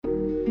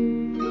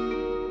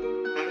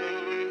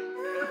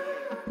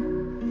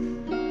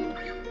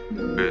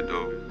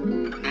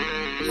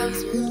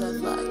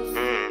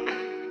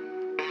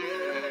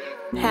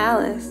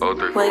Palace,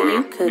 what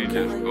you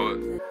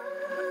cooking?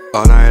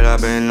 All night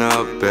I've been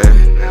up,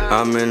 babe.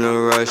 I'm in a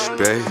rush,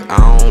 babe.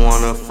 I don't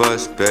wanna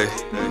fuss, babe.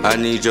 I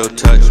need your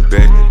touch,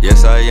 babe.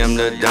 Yes, I am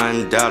the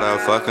done doubter.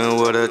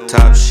 Fucking with a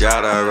top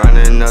shotter.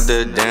 Running up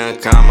the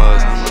damn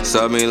commas.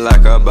 Sub me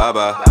like a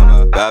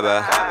baba,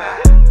 baba.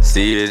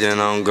 See it and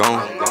I'm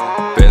gone.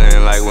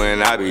 Feeling like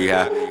when I be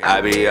high,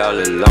 I be all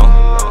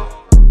alone.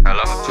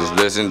 Just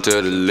listen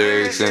to the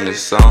lyrics in the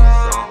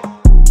song.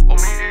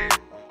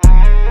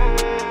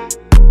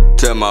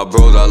 Tell my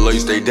bros I love you,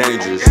 stay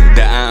dangerous.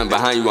 That iron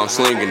behind you, I'm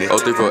slinging it.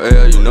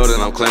 034L, you know that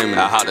I'm claiming it.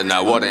 I hopped in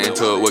that water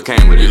into it, what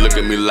came with it? You look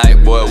at me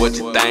like, boy, what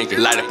you thinking?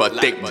 Light up a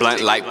thick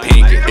blunt like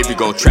pinky. If you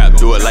gon' trap,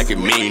 do it like it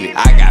mean it.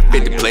 I got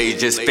 50 plays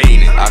just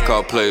fiending. I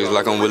call plays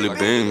like I'm Willie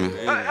Beeman.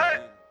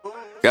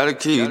 Gotta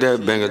keep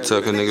that banger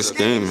tuck, a nigga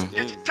scheming.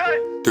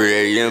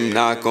 3 a.m.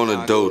 knock on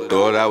the door,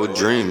 thought I was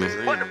dreaming.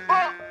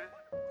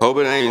 Hope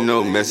it ain't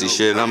no messy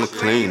shit, I'ma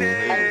clean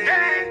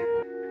it.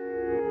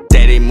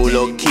 Daddy move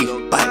low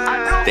key,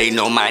 but they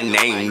know my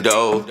name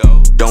though.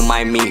 Don't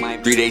mind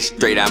me, 3 days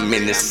straight I'm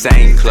in the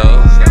same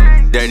clothes.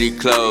 Dirty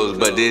clothes,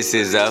 but this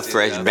is a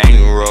fresh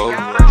bang roll.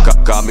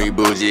 Call me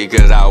bougie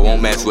cause I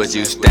won't mess with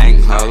you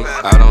stank ho.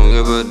 I don't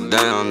give a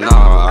damn, no,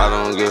 I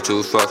don't give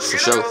two fucks for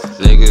sure.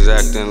 Niggas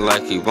acting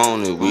like he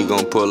want it, we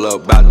gon' pull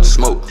up out the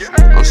smoke.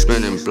 I'm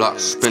spinning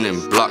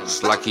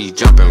blocks like he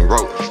jumping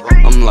rope.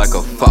 I'm like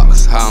a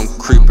fox, how I'm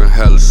creeping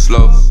hella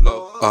slow.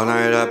 All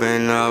night I've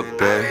been up,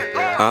 babe.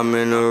 I'm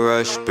in a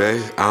rush,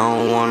 babe. I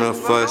don't wanna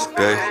fuss,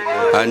 babe.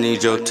 I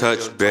need your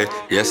touch, babe.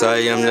 Yes, I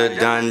am the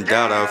done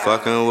doubter.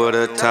 Fucking with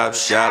a top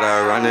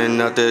shotter.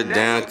 Running up the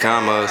damn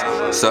commas.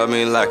 Sub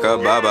me like a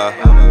baba,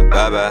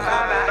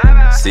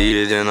 baba.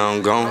 See it and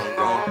I'm gone.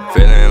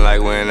 Feeling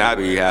like when I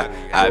be high,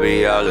 I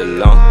be all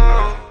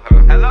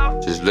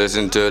alone. Just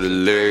listen to the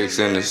lyrics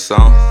in the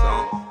song.